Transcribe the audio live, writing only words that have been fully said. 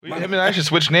Him and I should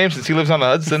switch names since he lives on the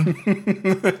Hudson.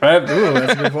 Right? Ooh,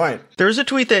 that's a good point. There's a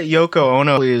tweet that Yoko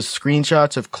Ono is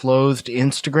screenshots of clothed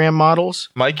Instagram models.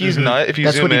 Mikey's nut, if you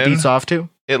That's zoom what he in, beats off to.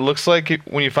 it looks like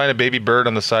when you find a baby bird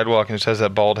on the sidewalk and it just has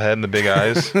that bald head and the big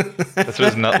eyes. That's what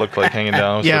his nut looked like hanging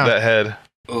down. Yeah. With that head.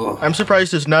 I'm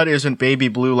surprised his nut isn't baby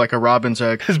blue like a robin's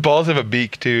egg. His balls have a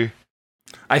beak, too.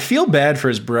 I feel bad for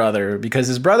his brother because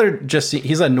his brother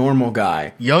he's a normal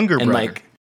guy. Younger and brother. like,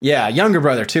 yeah, younger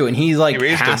brother too. And he like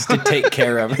has to take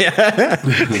care of he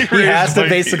has to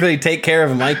basically take care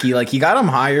of Mikey. Like he got him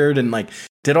hired and like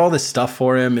did all this stuff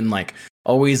for him and like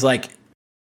always like,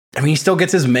 I mean, he still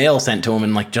gets his mail sent to him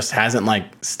and like just hasn't like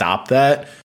stopped that.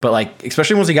 But like,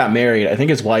 especially once he got married, I think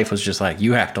his wife was just like,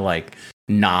 you have to like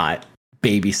not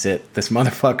babysit this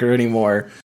motherfucker anymore.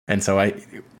 And so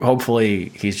hopefully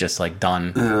he's just like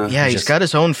done. Yeah, he's got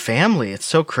his own family. It's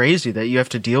so crazy that you have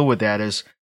to deal with that as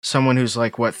someone who's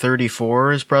like,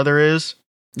 34 his brother is?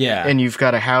 Yeah. And you've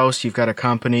got a house, you've got a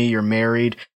company, you're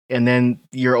married. And then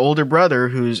your older brother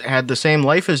who's had the same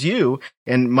life as you.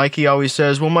 And Mikey always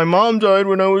says, well, my mom died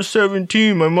when I was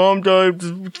 17. My mom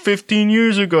died 15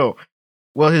 years ago.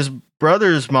 Well, his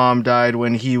brother's mom died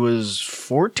when he was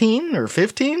 14 or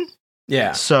 15.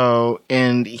 Yeah. So,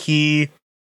 and he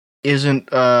isn't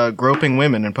groping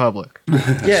women in public.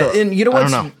 Yeah, so, and you know I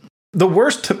what's don't know. The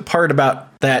worst part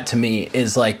about that to me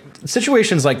is like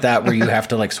situations like that where you have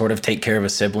to like sort of take care of a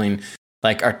sibling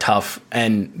like are tough,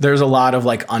 and there's a lot of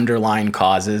like underlying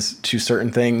causes to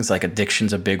certain things. Like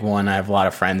addiction's a big one. I have a lot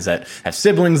of friends that have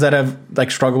siblings that have like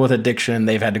struggled with addiction.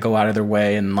 They've had to go out of their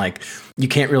way, and like you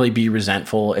can't really be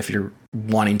resentful if you're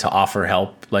wanting to offer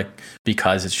help, like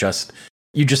because it's just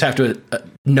you just have to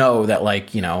know that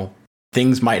like, you know,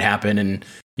 things might happen and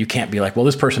you can't be like, well,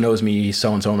 this person owes me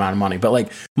so and so amount of money. But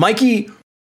like Mikey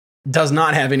does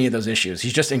not have any of those issues.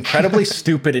 He's just incredibly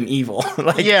stupid and evil.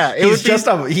 Like, yeah,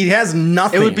 he has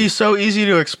nothing. It would be so easy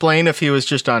to explain if he was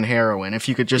just on heroin. If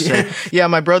you could just say, yeah,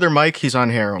 my brother Mike, he's on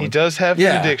heroin. He does have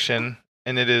an addiction,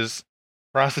 and it is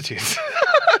prostitutes.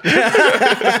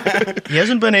 He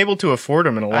hasn't been able to afford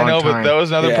them in a long time. I know, but that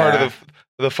was another part of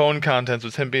the phone contents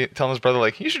was him telling his brother,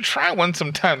 like, you should try one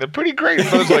sometime. They're pretty great. His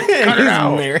brother's like, cut it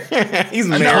out. He's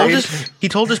married. He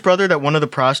told his brother that one of the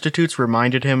prostitutes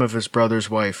reminded him of his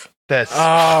brother's wife. That's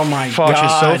oh my god, which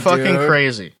is so fucking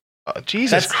crazy.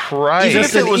 Jesus Christ. Even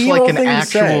if it was like an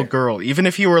actual girl, even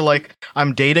if you were like,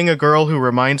 I'm dating a girl who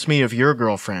reminds me of your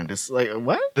girlfriend, it's like,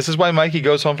 what? This is why Mikey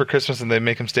goes home for Christmas and they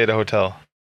make him stay at a hotel.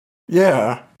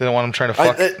 Yeah. They don't want him trying to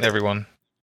fuck everyone.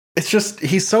 It's just,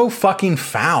 he's so fucking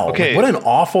foul. Okay. Like, what an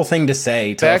awful thing to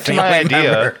say to Back a to my idea.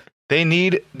 member. They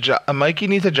need, Mikey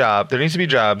needs a job. There needs to be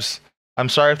jobs. I'm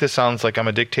sorry if this sounds like I'm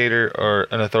a dictator or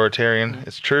an authoritarian.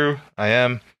 It's true. I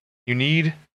am. You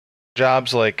need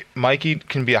jobs like Mikey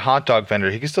can be a hot dog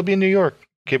vendor. He can still be in New York.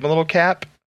 Give him a little cap,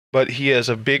 but he has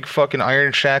a big fucking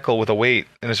iron shackle with a weight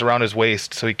and it's around his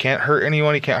waist. So he can't hurt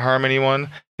anyone. He can't harm anyone.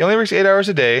 He only works 8 hours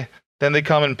a day. Then they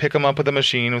come and pick him up with a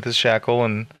machine with his shackle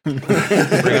and bring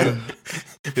him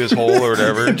to his hole or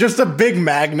whatever. Just a big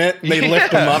magnet. They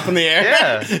lift him up in the air.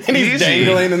 Yeah. And he's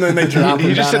dangling and then they drop him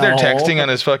He just down sit there a hole. texting on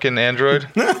his fucking Android,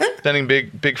 sending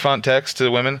big font text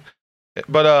to women.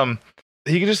 But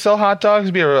he can just sell hot dogs,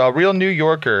 be a real New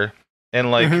Yorker. And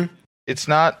like, it's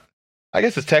not, I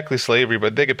guess it's technically slavery,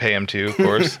 but they could pay him too, of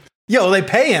course. Yo, they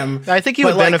pay him. I think he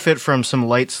would benefit from some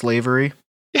light slavery.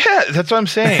 Yeah, that's what I'm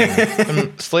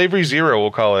saying. Slavery zero,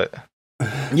 we'll call it.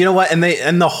 You know what? And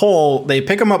the hole, they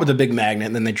pick him up with a big magnet,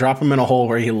 and then they drop him in a hole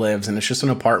where he lives, and it's just an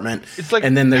apartment. It's like,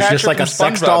 and then there's just like a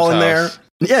sex doll in there. House.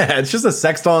 Yeah, it's just a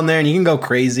sex doll in there, and you can go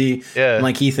crazy. Yeah, and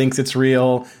like he thinks it's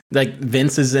real. Like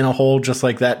Vince is in a hole just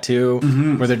like that too,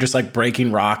 where they're just like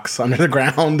breaking rocks under the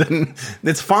ground, and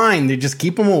it's fine. They just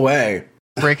keep him away.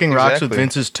 Breaking rocks with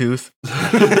Vince's tooth.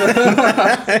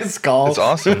 His skull. It's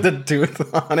awesome. With the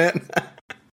tooth on it.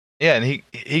 Yeah, and he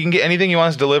can get anything he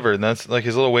wants delivered. And that's like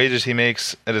his little wages he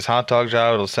makes at his hot dog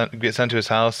job. It'll get sent to his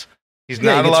house. He's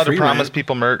not allowed to promise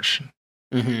people merch.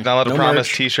 Not allowed to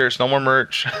promise T-shirts. No more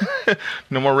merch.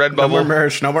 No more Redbubble. No more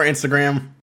merch. No more Instagram.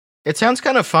 It sounds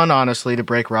kind of fun, honestly, to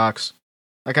break rocks.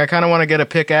 Like, I kind of want to get a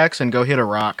pickaxe and go hit a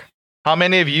rock. How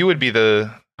many of you would be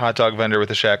the hot dog vendor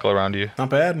with a shackle around you? Not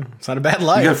bad. It's not a bad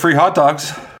life. You get free hot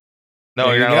dogs.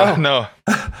 No, you're not allowed. No.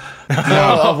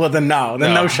 No. Well, then no.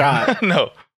 Then no shot.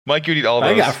 No. Mike, you'd eat all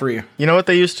those. I got free. You know what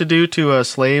they used to do to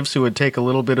slaves who would take a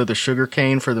little bit of the sugar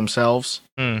cane for themselves?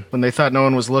 When they thought no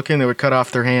one was looking, they would cut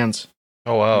off their hands.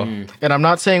 Oh, wow. And I'm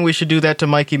not saying we should do that to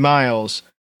Mikey Miles,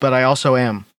 but I also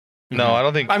am. No, I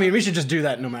don't think... I mean, we should just do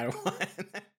that no matter what.